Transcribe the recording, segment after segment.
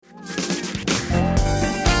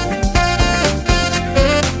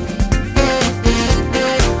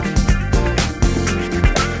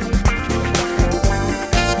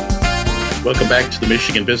back to the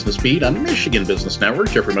Michigan Business Beat on Michigan Business Network.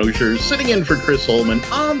 Jeffrey Mosher sitting in for Chris Holman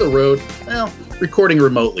on the road, recording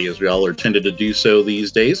remotely as we all are tended to do so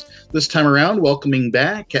these days. This time around, welcoming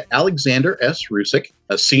back Alexander S. Rusick,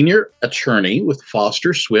 a senior attorney with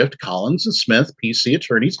Foster, Swift, Collins & Smith, PC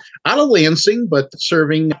attorneys out of Lansing, but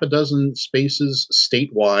serving a dozen spaces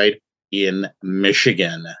statewide in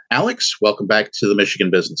Michigan. Alex, welcome back to the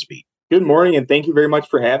Michigan Business Beat. Good morning, and thank you very much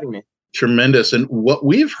for having me. Tremendous. And what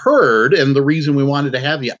we've heard, and the reason we wanted to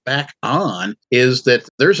have you back on, is that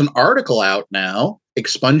there's an article out now,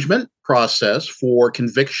 Expungement Process for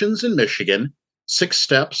Convictions in Michigan, 6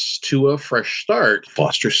 Steps to a Fresh Start,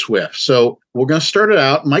 Foster Swift. So we're going to start it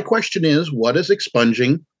out. My question is, what is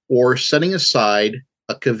expunging or setting aside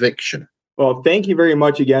a conviction? Well, thank you very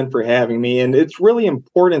much again for having me. And it's really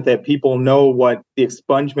important that people know what the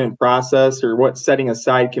expungement process or what setting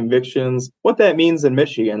aside convictions, what that means in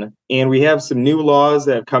Michigan. And we have some new laws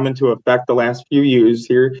that have come into effect the last few years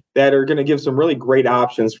here that are going to give some really great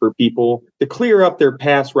options for people to clear up their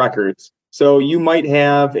past records. So you might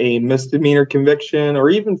have a misdemeanor conviction or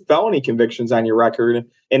even felony convictions on your record.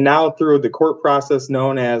 And now through the court process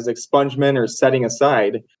known as expungement or setting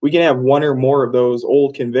aside, we can have one or more of those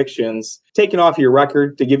old convictions taken off your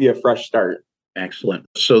record to give you a fresh start. Excellent.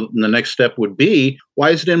 So the next step would be,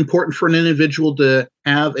 why is it important for an individual to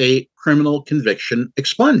have a criminal conviction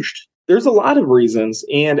expunged? There's a lot of reasons,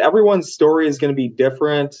 and everyone's story is going to be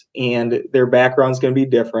different and their background is going to be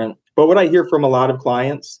different. But what I hear from a lot of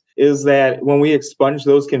clients is that when we expunge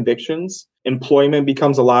those convictions, employment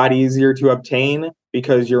becomes a lot easier to obtain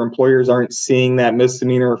because your employers aren't seeing that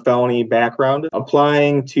misdemeanor or felony background.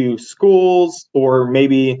 Applying to schools or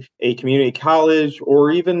maybe a community college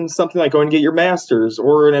or even something like going to get your master's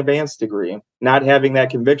or an advanced degree. Not having that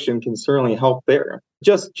conviction can certainly help there.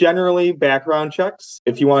 Just generally background checks.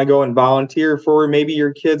 If you want to go and volunteer for maybe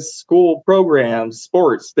your kids' school programs,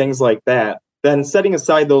 sports, things like that, then setting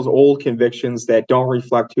aside those old convictions that don't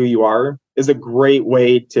reflect who you are is a great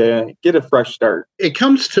way to get a fresh start. It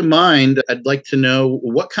comes to mind, I'd like to know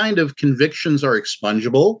what kind of convictions are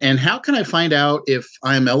expungible and how can I find out if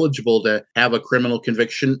I'm eligible to have a criminal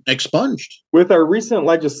conviction expunged? With our recent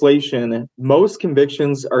legislation, most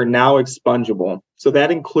convictions are now expungible. So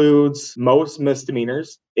that includes most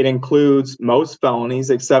misdemeanors. It includes most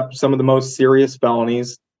felonies, except some of the most serious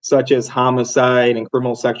felonies, such as homicide and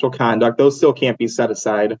criminal sexual conduct. Those still can't be set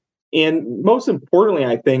aside. And most importantly,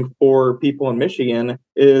 I think, for people in Michigan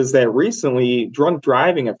is that recently drunk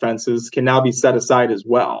driving offenses can now be set aside as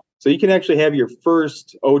well. So you can actually have your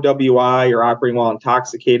first OWI or operating while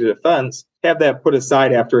intoxicated offense, have that put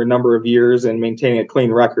aside after a number of years and maintaining a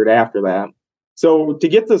clean record after that. So to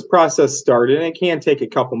get this process started, and it can take a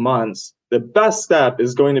couple months, the best step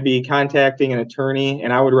is going to be contacting an attorney,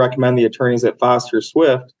 and I would recommend the attorneys at Foster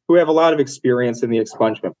Swift, who have a lot of experience in the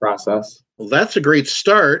expungement process. Well, that's a great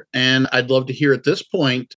start, and I'd love to hear at this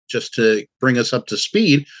point, just to bring us up to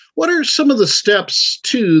speed, what are some of the steps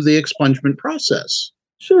to the expungement process?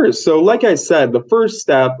 Sure. So like I said, the first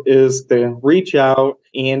step is to reach out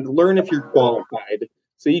and learn if you're qualified.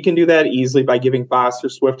 So you can do that easily by giving Foster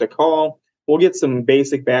Swift a call. We'll get some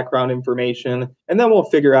basic background information, and then we'll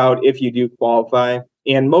figure out if you do qualify.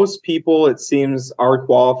 And most people, it seems, are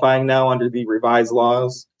qualifying now under the revised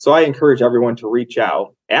laws. So I encourage everyone to reach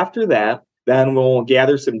out. After that, then we'll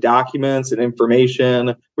gather some documents and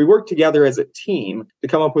information. We work together as a team to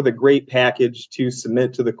come up with a great package to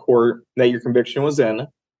submit to the court that your conviction was in.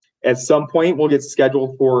 At some point, we'll get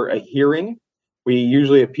scheduled for a hearing. We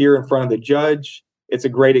usually appear in front of the judge. It's a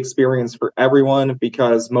great experience for everyone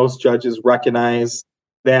because most judges recognize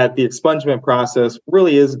that the expungement process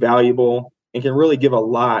really is valuable and can really give a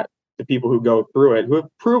lot to people who go through it, who have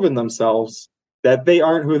proven themselves that they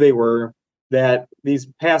aren't who they were, that these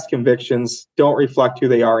past convictions don't reflect who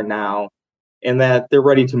they are now, and that they're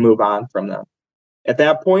ready to move on from them. At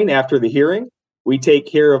that point, after the hearing, we take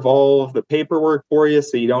care of all of the paperwork for you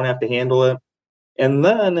so you don't have to handle it. And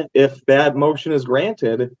then if that motion is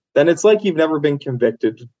granted, then it's like you've never been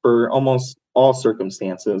convicted for almost all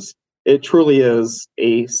circumstances. It truly is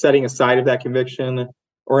a setting aside of that conviction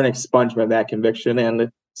or an expungement of that conviction.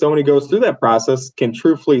 And someone who goes through that process can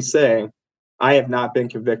truthfully say, I have not been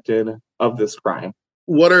convicted of this crime.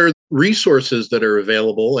 What are resources that are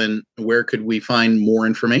available and where could we find more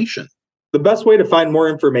information? The best way to find more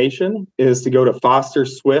information is to go to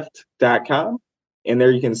fosterswift.com. And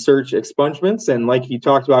there you can search expungements. And like you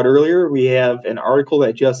talked about earlier, we have an article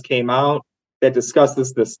that just came out that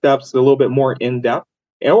discusses the steps a little bit more in depth.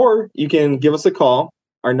 Or you can give us a call.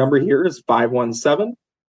 Our number here is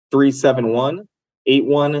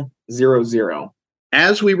 517-371-8100.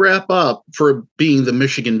 As we wrap up, for being the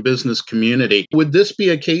Michigan business community, would this be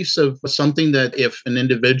a case of something that if an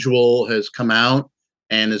individual has come out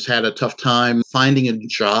and has had a tough time finding a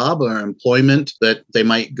job or employment, that they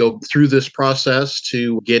might go through this process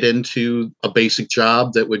to get into a basic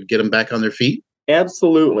job that would get them back on their feet?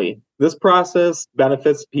 Absolutely. This process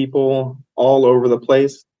benefits people all over the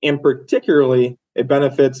place, and particularly it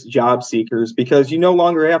benefits job seekers because you no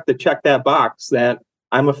longer have to check that box that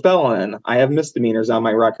I'm a felon, I have misdemeanors on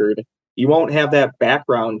my record. You won't have that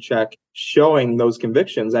background check showing those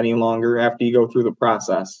convictions any longer after you go through the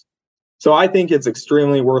process. So I think it's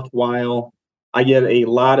extremely worthwhile. I get a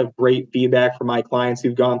lot of great feedback from my clients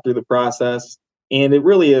who've gone through the process, and it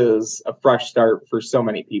really is a fresh start for so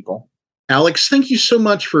many people. Alex, thank you so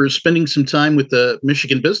much for spending some time with the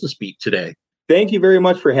Michigan Business Beat today. Thank you very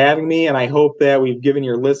much for having me, and I hope that we've given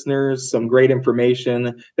your listeners some great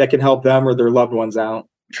information that can help them or their loved ones out.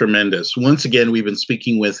 Tremendous. Once again, we've been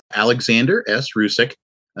speaking with Alexander S. Rusick,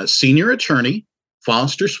 a senior attorney,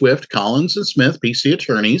 Foster Swift, Collins & Smith, PC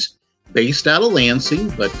attorneys, based out of Lansing,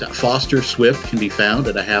 but Foster Swift can be found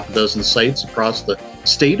at a half dozen sites across the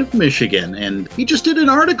state of Michigan. And he just did an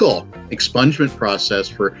article, Expungement Process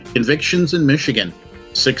for Convictions in Michigan,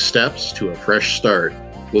 6 Steps to a Fresh Start.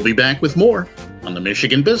 We'll be back with more on the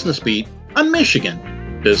Michigan Business Beat on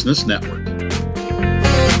Michigan Business Network.